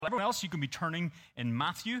anyone else, you can be turning in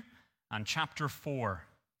Matthew and chapter 4.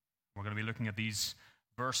 We're going to be looking at these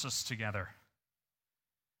verses together.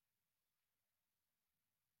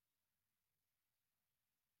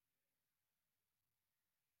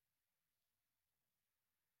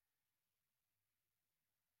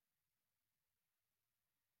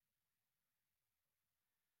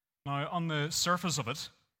 Now, on the surface of it,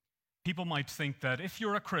 people might think that if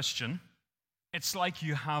you're a Christian, it's like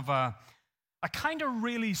you have a kind of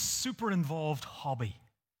really super involved hobby.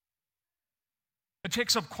 It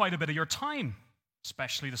takes up quite a bit of your time,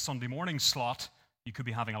 especially the Sunday morning slot you could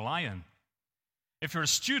be having a lie in. If you're a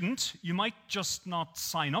student, you might just not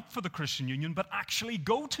sign up for the Christian Union, but actually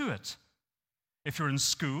go to it. If you're in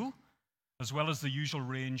school, as well as the usual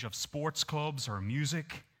range of sports clubs or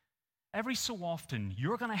music, every so often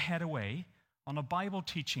you're going to head away on a Bible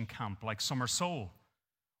teaching camp like Summer Soul,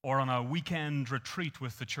 or on a weekend retreat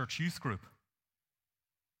with the church youth group.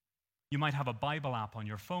 You might have a Bible app on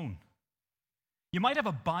your phone. You might have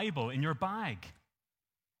a Bible in your bag,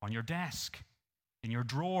 on your desk, in your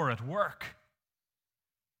drawer at work.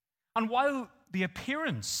 And while the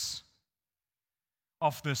appearance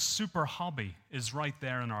of this super hobby is right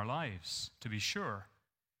there in our lives, to be sure,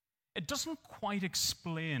 it doesn't quite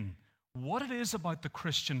explain what it is about the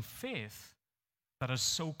Christian faith that has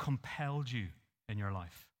so compelled you in your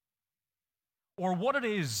life. Or what it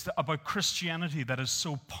is about Christianity that has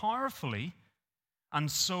so powerfully and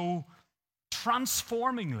so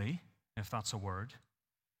transformingly, if that's a word,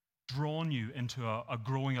 drawn you into a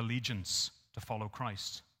growing allegiance to follow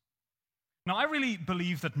Christ. Now, I really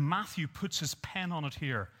believe that Matthew puts his pen on it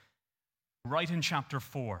here, right in chapter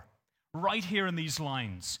 4, right here in these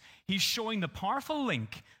lines. He's showing the powerful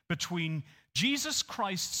link between Jesus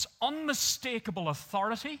Christ's unmistakable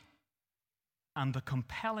authority and the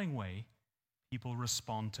compelling way people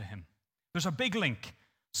respond to him. There's a big link.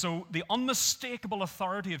 So the unmistakable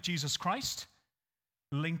authority of Jesus Christ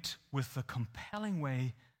linked with the compelling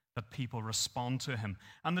way that people respond to him.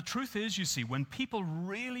 And the truth is, you see, when people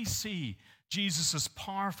really see Jesus'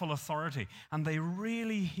 powerful authority and they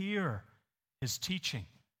really hear his teaching,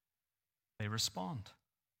 they respond.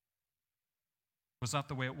 Was that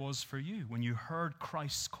the way it was for you when you heard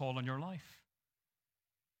Christ's call on your life?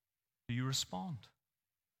 Do you respond?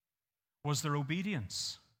 Was there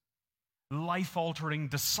obedience, life-altering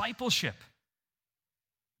discipleship,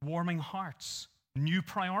 warming hearts, new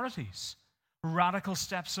priorities, radical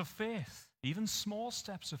steps of faith, even small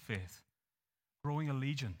steps of faith, growing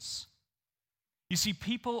allegiance? You see,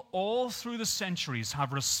 people all through the centuries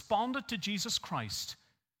have responded to Jesus Christ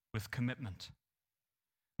with commitment.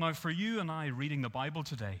 Now, for you and I reading the Bible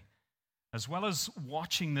today, as well as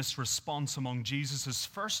watching this response among Jesus'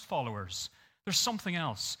 first followers, there's something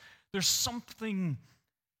else. There's some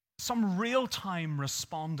real-time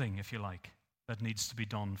responding, if you like, that needs to be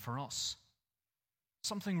done for us.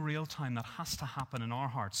 Something real-time that has to happen in our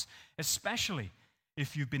hearts, especially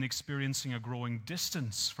if you've been experiencing a growing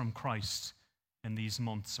distance from Christ in these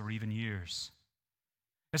months or even years.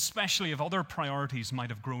 Especially if other priorities might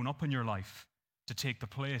have grown up in your life to take the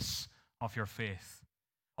place of your faith.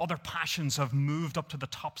 Other passions have moved up to the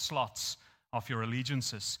top slots of your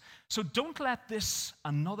allegiances. So don't let this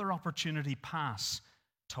another opportunity pass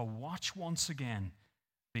to watch once again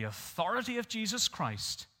the authority of Jesus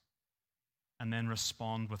Christ and then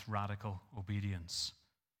respond with radical obedience.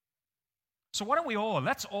 So why don't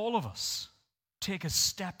let's all of us take a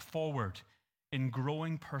step forward in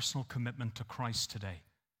growing personal commitment to Christ today.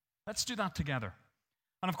 Let's do that together.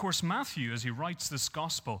 And of course, Matthew, as he writes this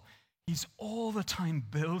gospel, he's all the time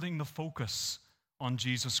building the focus on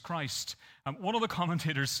Jesus Christ. One of the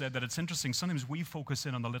commentators said that it's interesting, sometimes we focus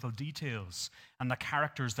in on the little details and the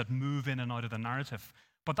characters that move in and out of the narrative.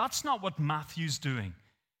 But that's not what Matthew's doing.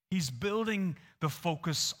 He's building the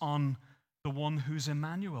focus on the one who's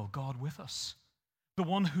Emmanuel, God with us. The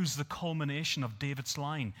one who's the culmination of David's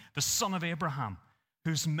line, the son of Abraham,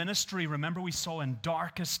 whose ministry, remember we saw in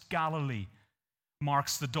darkest Galilee,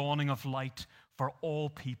 marks the dawning of light for all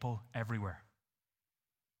people everywhere.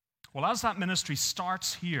 Well, as that ministry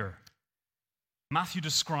starts here, Matthew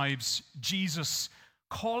describes Jesus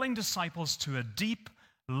calling disciples to a deep,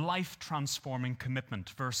 life-transforming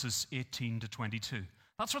commitment, verses 18 to 22.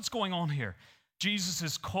 That's what's going on here. Jesus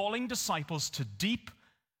is calling disciples to deep,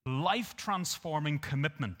 life-transforming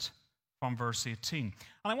commitment from verse 18.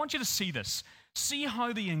 And I want you to see this. See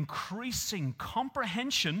how the increasing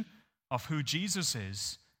comprehension of who Jesus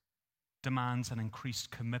is demands an increased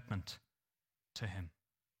commitment to him.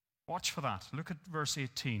 Watch for that. Look at verse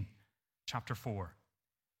 18, chapter 4.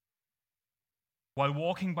 While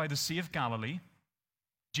walking by the Sea of Galilee,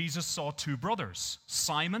 Jesus saw two brothers,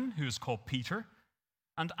 Simon, who is called Peter,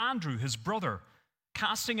 and Andrew, his brother,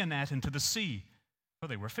 casting a net into the sea, for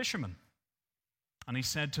they were fishermen. And he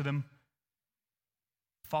said to them,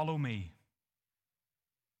 "Follow me,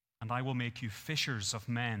 and I will make you fishers of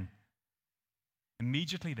men."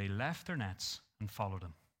 Immediately they left their nets and followed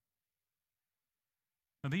him.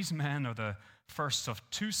 Now these men are the first of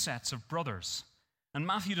two sets of brothers, and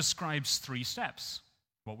Matthew describes 3 steps.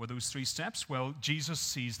 What were those 3 steps? Well, Jesus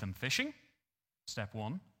sees them fishing, step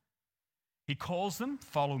 1. He calls them,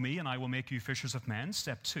 "Follow me, and I will make you fishers of men,"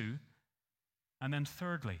 step 2. And then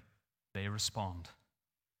thirdly, they respond.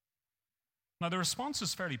 Now the response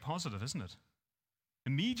is fairly positive, isn't it?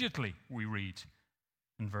 Immediately, we read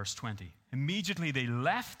in verse 20, immediately they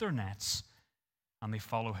left their nets and they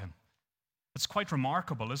follow him. It's quite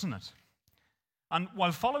remarkable, isn't it? And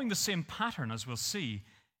while following the same pattern, as we'll see,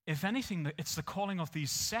 if anything, it's the calling of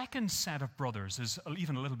these second set of brothers is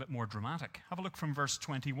even a little bit more dramatic. Have a look from verse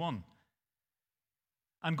 21.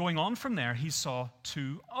 And going on from there, he saw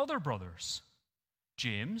 2 other brothers,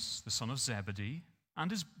 James, the son of Zebedee,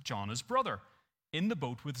 and John, his brother, in the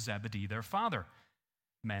boat with Zebedee, their father,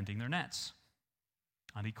 mending their nets.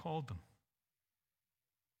 And he called them.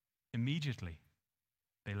 Immediately,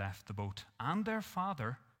 they left the boat and their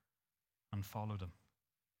father and followed him.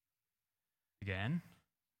 Again,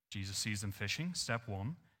 Jesus sees them fishing, step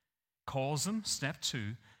 1, calls them, step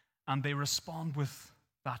 2, and they respond with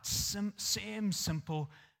that same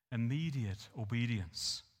simple, immediate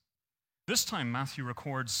obedience. This time, Matthew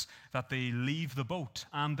records that they leave the boat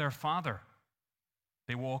and their father.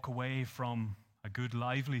 They walk away from a good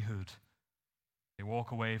livelihood. They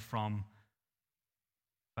walk away from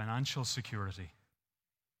financial security,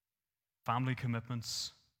 family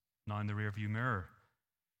commitments, now in the rearview mirror,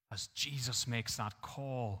 as Jesus makes that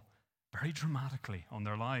call very dramatically on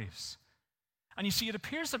their lives. And you see, it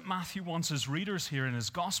appears that Matthew wants his readers here in his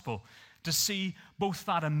gospel to see both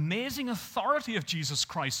that amazing authority of Jesus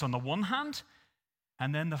Christ on the one hand,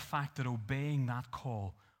 and then the fact that obeying that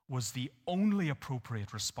call was the only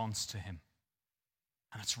appropriate response to him.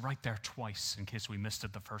 And it's right there twice, in case we missed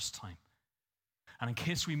it the first time. And in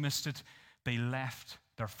case we missed it, they left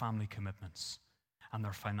their family commitments and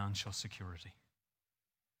their financial security.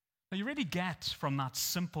 Now, you really get from that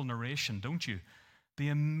simple narration, don't you, the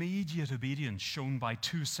immediate obedience shown by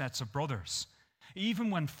 2 sets of brothers. Even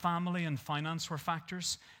when family and finance were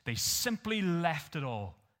factors, they simply left it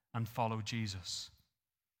all and followed Jesus.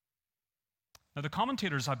 Now, the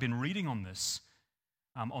commentators I've been reading on this,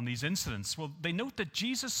 on these incidents, well, they note that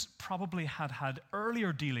Jesus probably had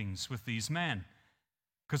earlier dealings with these men.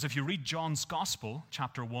 Because if you read John's Gospel,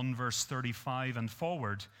 chapter 1, verse 35 and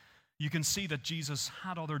forward, you can see that Jesus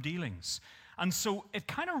had other dealings. And so it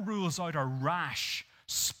kind of rules out a rash,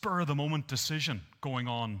 spur-of-the-moment decision going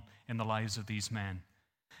on in the lives of these men.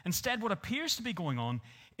 Instead, what appears to be going on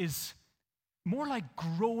is more like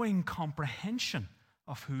growing comprehension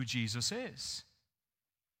of who Jesus is.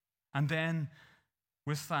 And then,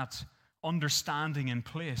 with that understanding in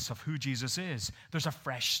place of who Jesus is, there's a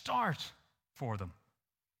fresh start for them.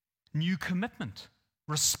 New commitment,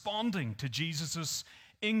 responding to Jesus'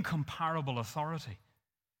 incomparable authority.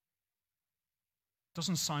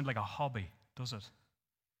 Doesn't sound like a hobby, does it?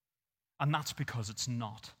 And that's because it's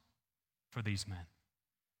not for these men.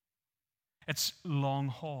 It's long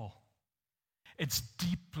haul. It's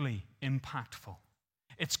deeply impactful.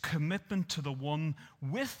 It's commitment to the one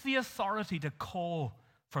with the authority to call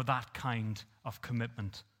for that kind of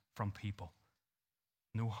commitment from people.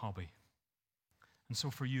 No hobby. And so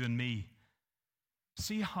for you and me,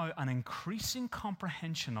 see how an increasing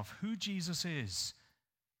comprehension of who Jesus is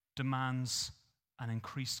demands an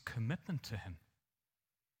increased commitment to him.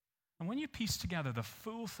 And when you piece together the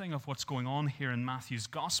full thing of what's going on here in Matthew's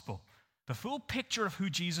gospel, the full picture of who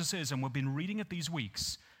Jesus is, and we've been reading it these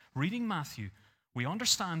weeks, reading Matthew, we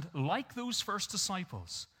understand, like those first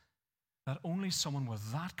disciples, that only someone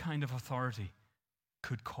with that kind of authority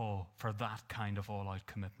could call for that kind of all-out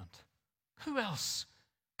commitment. Who else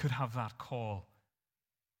could have that call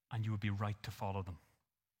and you would be right to follow them?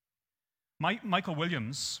 Michael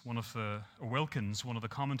Wilkins, one of the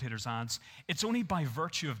commentators adds, it's only by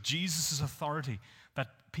virtue of Jesus' authority that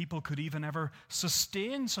people could even ever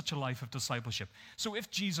sustain such a life of discipleship. So if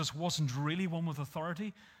Jesus wasn't really one with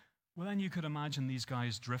authority, well, then you could imagine these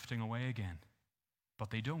guys drifting away again. But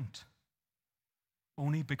they don't.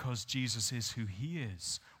 Only because Jesus is who he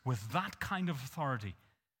is, with that kind of authority,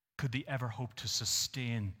 could they ever hope to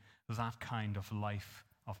sustain that kind of life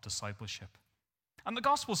of discipleship. And the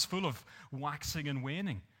gospel's full of waxing and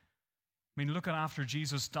waning. I mean, look at after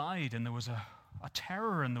Jesus died and there was a a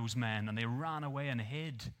terror in those men, and they ran away and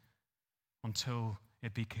hid until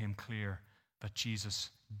it became clear that Jesus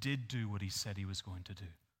did do what he said he was going to do.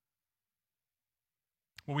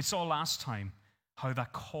 Well, we saw last time how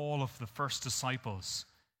that call of the first disciples,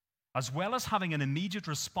 as well as having an immediate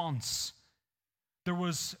response, there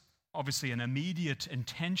was obviously an immediate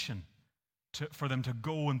intention for them to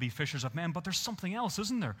go and be fishers of men, but there's something else,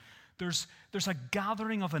 isn't there? There's a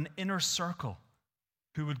gathering of an inner circle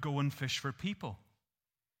who would go and fish for people.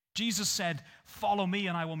 Jesus said, "Follow me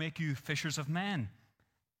and I will make you fishers of men."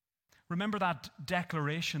 Remember that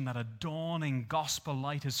declaration that a dawning gospel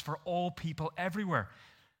light is for all people everywhere,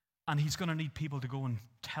 and he's going to need people to go and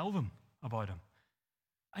tell them about him.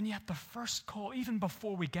 And yet the first call, even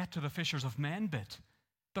before we get to the fishers of men bit,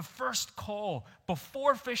 the first call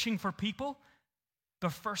before fishing for people, the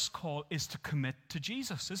first call is to commit to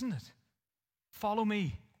Jesus, isn't it? Follow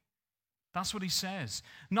me. That's what he says.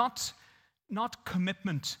 Not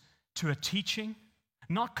commitment to a teaching,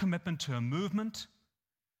 not commitment to a movement,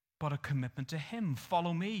 but a commitment to him.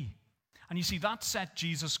 Follow me. And you see, that set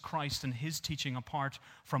Jesus Christ and his teaching apart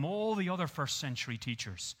from all the other first century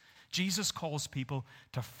teachers. Jesus calls people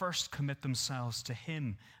to first commit themselves to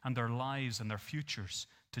him and their lives and their futures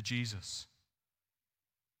to Jesus.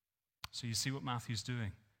 So you see what Matthew's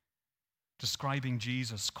doing. Describing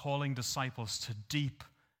Jesus, calling disciples to deep,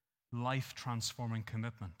 life-transforming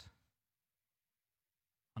commitment.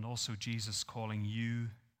 And also Jesus calling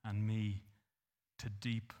you and me to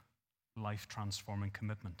deep, life-transforming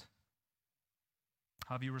commitment.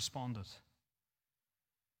 Have you responded?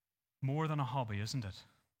 More than a hobby, isn't it?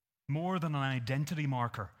 More than an identity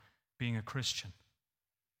marker, being a Christian.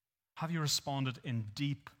 Have you responded in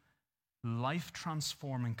deep,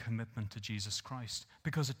 life-transforming commitment to Jesus Christ?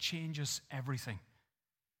 Because it changes everything.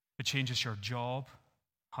 It changes your job,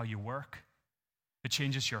 how you work. It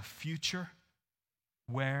changes your future,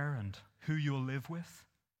 where and who you'll live with.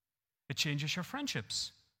 It changes your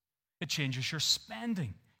friendships. It changes your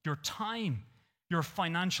spending, your time, your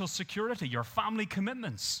financial security, your family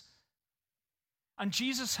commitments. And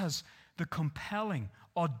Jesus has the compelling,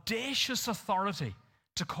 audacious authority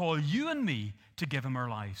to call you and me to give him our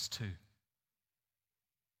lives too.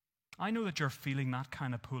 I know that you're feeling that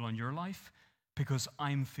kind of pull on your life because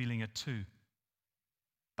I'm feeling it too.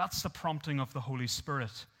 That's the prompting of the Holy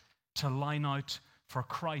Spirit to line out for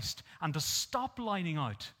Christ and to stop lining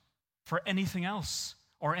out for anything else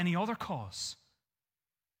or any other cause.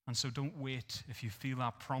 And so don't wait if you feel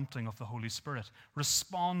that prompting of the Holy Spirit.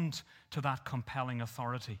 Respond to that compelling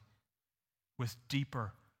authority with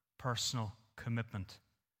deeper personal commitment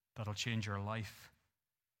that'll change your life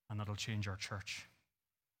and that'll change our church.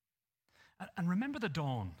 And remember the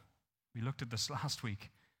dawn. We looked at this last week.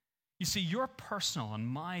 You see, your personal and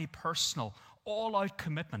my personal all-out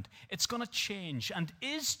commitment, it's going to change and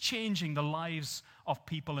is changing the lives of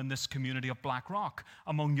people in this community of Black Rock,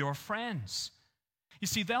 among your friends. You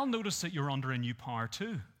see, they'll notice that you're under a new power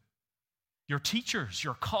too. Your teachers,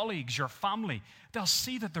 your colleagues, your family, they'll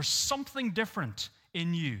see that there's something different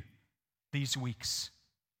in you these weeks,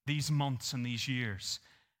 these months, and these years.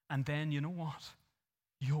 And then, you know what?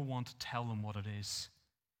 You'll want to tell them what it is.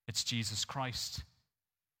 It's Jesus Christ.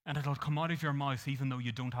 And it'll come out of your mouth even though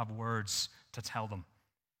you don't have words to tell them.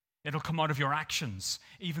 It'll come out of your actions,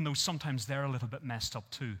 even though sometimes they're a little bit messed up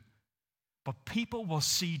too. But people will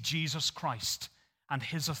see Jesus Christ and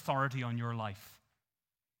his authority on your life.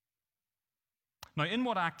 Now, in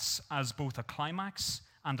what acts as both a climax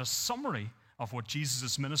and a summary of what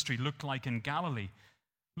Jesus' ministry looked like in Galilee,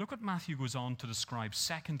 look what Matthew goes on to describe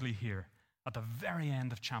secondly here at the very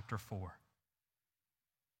end of chapter 4.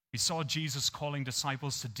 We saw Jesus calling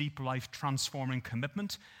disciples to deep life transforming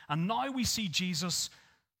commitment, and now we see Jesus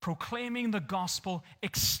proclaiming the gospel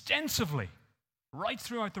extensively right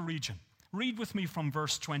throughout the region. Read with me from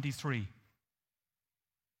verse 23.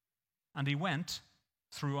 And he went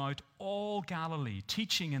throughout all Galilee,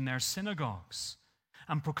 teaching in their synagogues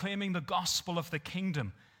and proclaiming the gospel of the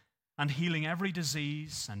kingdom and healing every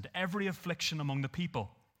disease and every affliction among the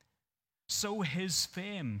people. So his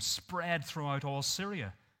fame spread throughout all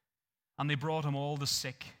Syria, and they brought him all the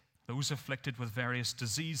sick, those afflicted with various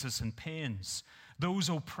diseases and pains, those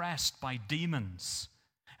oppressed by demons,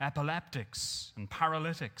 epileptics and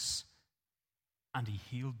paralytics, and he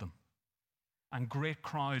healed them. And great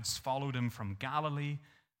crowds followed him from Galilee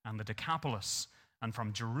and the Decapolis, and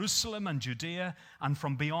from Jerusalem and Judea, and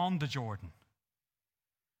from beyond the Jordan.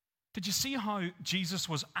 Did you see how Jesus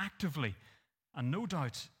was actively, and no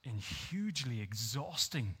doubt in hugely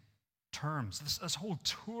exhausting terms, this whole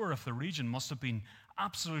tour of the region must have been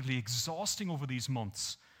absolutely exhausting over these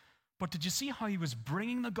months, But did you see how he was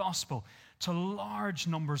bringing the gospel to large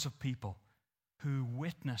numbers of people who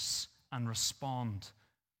witness and respond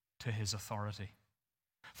to his authority?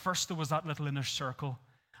 First there was that little inner circle,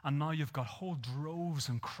 and now you've got whole droves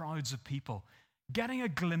and crowds of people getting a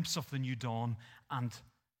glimpse of the new dawn and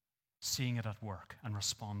seeing it at work and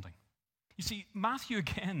responding. You see, Matthew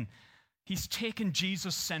again, he's taken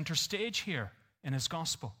Jesus center stage here in his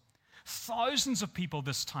gospel. Thousands of people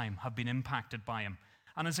this time have been impacted by him,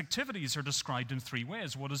 and his activities are described in three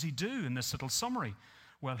ways. What does he do in this little summary?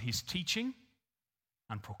 Well, he's teaching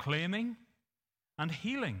and proclaiming and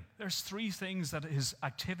healing. There's three things that his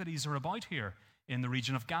activities are about here in the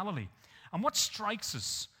region of Galilee. And what strikes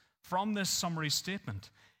us from this summary statement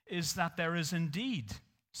is that there is indeed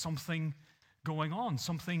something going on,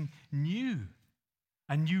 something new,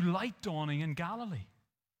 a new light dawning in Galilee.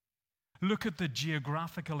 Look at the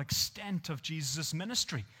geographical extent of Jesus'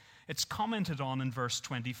 ministry. It's commented on in verse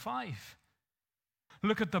 25.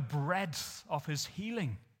 Look at the breadth of his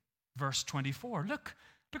healing, verse 24. Look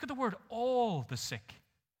at the word all the sick,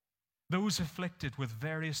 those afflicted with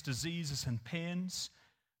various diseases and pains,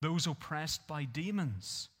 those oppressed by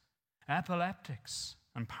demons, epileptics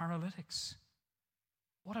and paralytics.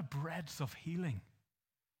 What a breadth of healing.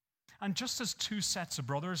 And just as two sets of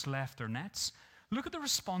brothers left their nets, look at the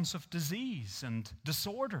response of disease and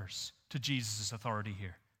disorders to Jesus' authority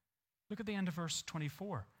here. Look at the end of verse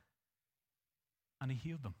 24. And he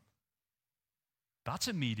healed them. That's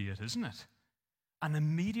immediate, isn't it? An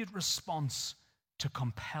immediate response to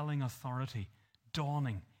compelling authority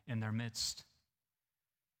dawning in their midst.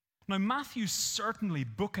 Now, Matthew certainly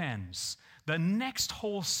bookends the next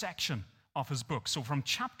whole section of his book. So from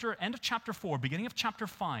end of chapter 4, beginning of chapter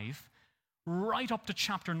 5, right up to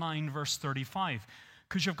chapter 9, verse 35,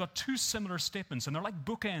 because you've got two similar statements, and they're like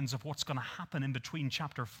bookends of what's going to happen in between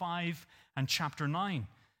chapter 5 and chapter 9.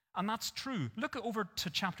 And that's true. Look over to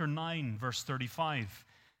chapter 9, verse 35.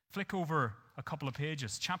 Flick over a couple of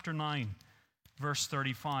pages. Chapter 9, verse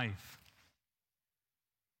 35.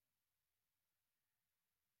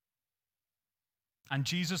 And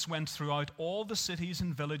Jesus went throughout all the cities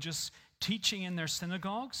and villages, teaching in their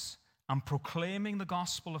synagogues and proclaiming the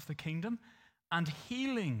gospel of the kingdom and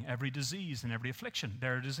healing every disease and every affliction.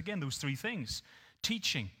 There it is again, those three things: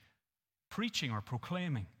 teaching, preaching or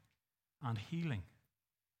proclaiming, and healing.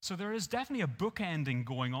 So there is definitely a bookending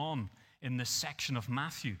going on in this section of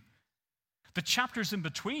Matthew. The chapters in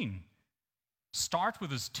between start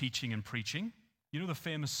with his teaching and preaching. You know the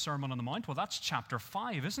famous Sermon on the Mount? Well, that's chapter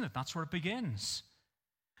 5, isn't it? That's where it begins.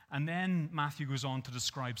 And then Matthew goes on to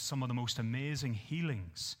describe some of the most amazing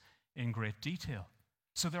healings in great detail.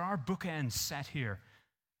 So there are bookends set here.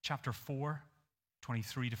 Chapter 4,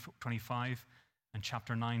 23 to 25, and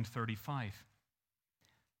chapter 9, 35.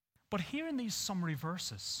 But here in these summary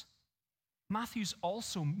verses, Matthew's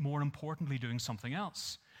also, more importantly, doing something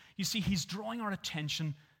else. You see, he's drawing our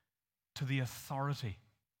attention to the authority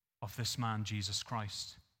of this man, Jesus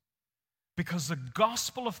Christ. Because the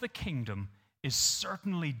gospel of the kingdom is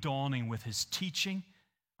certainly dawning with his teaching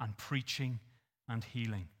and preaching and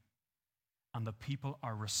healing. And the people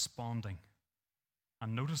are responding.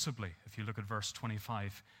 And noticeably, if you look at verse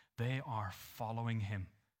 25, they are following him.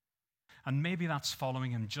 And maybe that's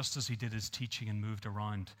following him just as he did his teaching and moved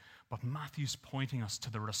around. But Matthew's pointing us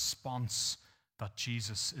to the response that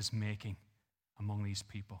Jesus is making among these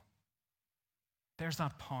people. There's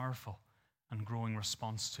that powerful and growing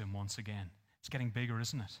response to him once again. It's getting bigger,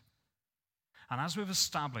 isn't it? And as we've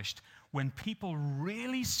established, when people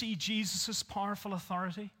really see Jesus' powerful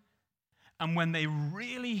authority, and when they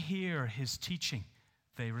really hear his teaching,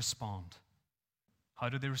 they respond. How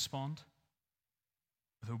do they respond?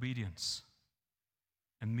 With obedience.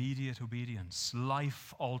 Immediate obedience.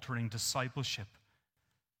 Life-altering discipleship.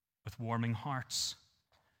 With warming hearts.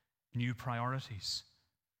 New priorities.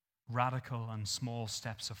 Radical and small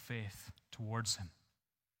steps of faith towards him.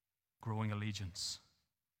 Growing allegiance.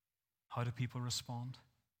 How do people respond?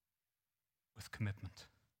 With commitment.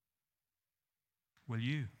 Will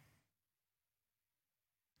you?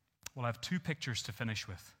 Well, I have two pictures to finish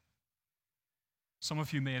with. Some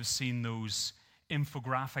of you may have seen those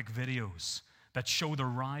infographic videos that show the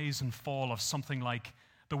rise and fall of something like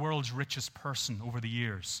the world's richest person over the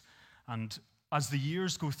years. And as the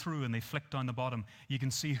years go through and they flick down the bottom, you can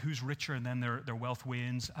see who's richer and then their wealth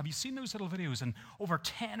wanes. Have you seen those little videos? And over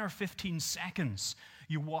 10 or 15 seconds,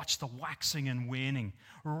 you watch the waxing and waning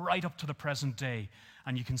right up to the present day.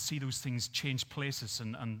 And you can see those things change places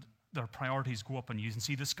and their priorities go up, and you can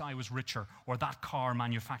see this guy was richer, or that car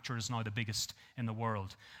manufacturer is now the biggest in the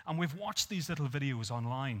world. And we've watched these little videos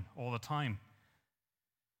online all the time,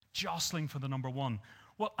 jostling for the number one.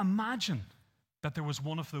 Well, imagine that there was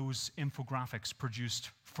one of those infographics produced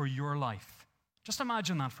for your life. Just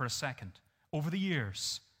imagine that for a second, over the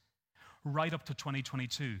years, right up to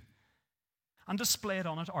 2022. And displayed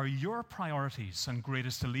on it are your priorities and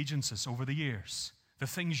greatest allegiances over the years, the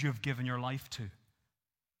things you've given your life to.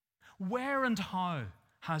 Where and how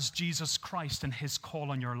has Jesus Christ and his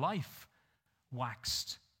call on your life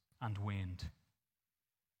waxed and waned?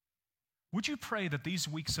 Would you pray that these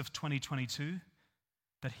weeks of 2022,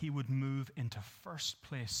 that he would move into first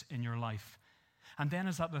place in your life? And then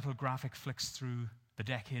as that little graphic flicks through the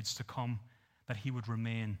decades to come, that he would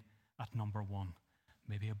remain at number one.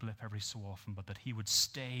 Maybe a blip every so often, but that he would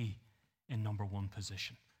stay in number one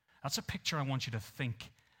position. That's a picture I want you to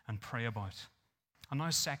think and pray about. And now,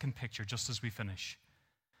 second picture, just as we finish.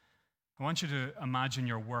 I want you to imagine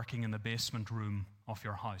you're working in the basement room of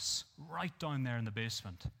your house, right down there in the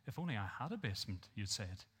basement. If only I had a basement, you'd say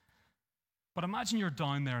it. But imagine you're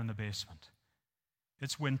down there in the basement.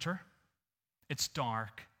 It's winter, it's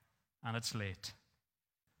dark, and it's late.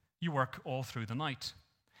 You work all through the night.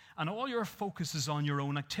 And all your focus is on your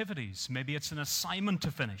own activities. Maybe it's an assignment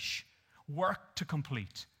to finish, work to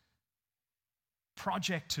complete,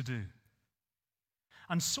 project to do.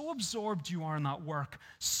 And so absorbed you are in that work,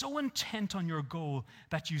 so intent on your goal,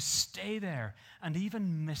 that you stay there and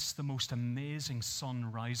even miss the most amazing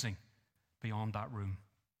sun rising beyond that room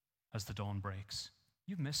as the dawn breaks.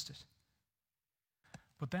 You've missed it.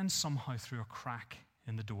 But then somehow through a crack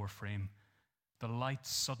in the door frame, the light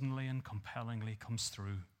suddenly and compellingly comes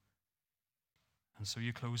through. And so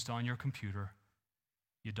you close down your computer,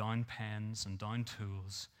 you down pens and down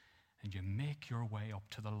tools, and you make your way up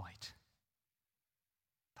to the light.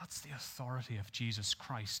 That's the authority of Jesus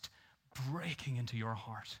Christ breaking into your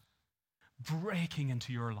heart, breaking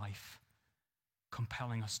into your life,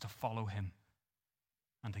 compelling us to follow him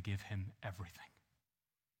and to give him everything.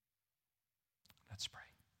 Let's pray.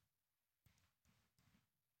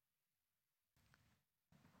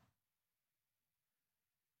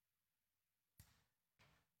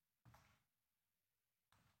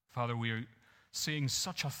 Father, we are seeing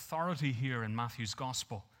such authority here in Matthew's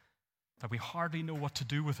gospel that we hardly know what to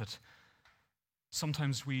do with it.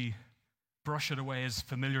 Sometimes we brush it away as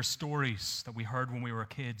familiar stories that we heard when we were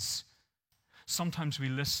kids. Sometimes we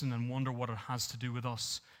listen and wonder what it has to do with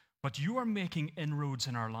us. But you are making inroads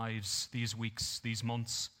in our lives these weeks, these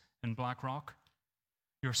months in Blackrock.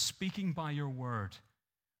 You're speaking by your word,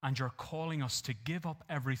 and you're calling us to give up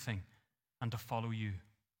everything and to follow you.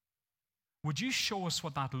 Would you show us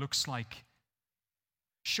what that looks like?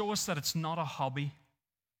 Show us that it's not a hobby,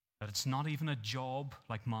 that it's not even a job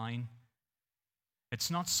like mine. It's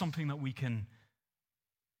not something that we can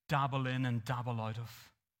dabble in and dabble out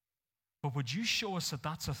of. But would you show us that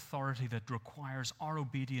that's authority that requires our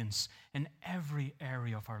obedience in every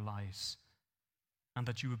area of our lives, and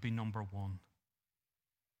that you would be number one?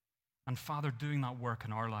 And Father, doing that work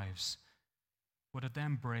in our lives, would it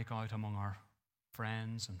then break out among our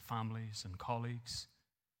friends and families and colleagues?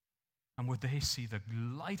 And would they see the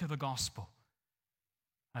light of the gospel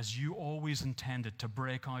as you always intended to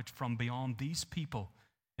break out from beyond these people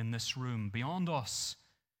in this room, beyond us,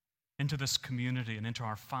 into this community and into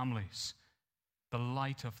our families, the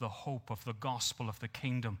light of the hope of the gospel of the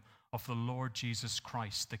kingdom of the Lord Jesus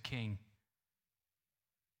Christ, the King.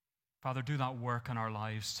 Father, do that work in our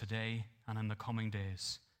lives today and in the coming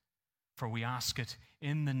days. For we ask it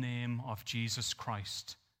in the name of Jesus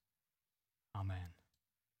Christ. Amen.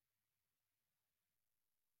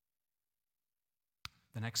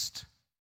 The next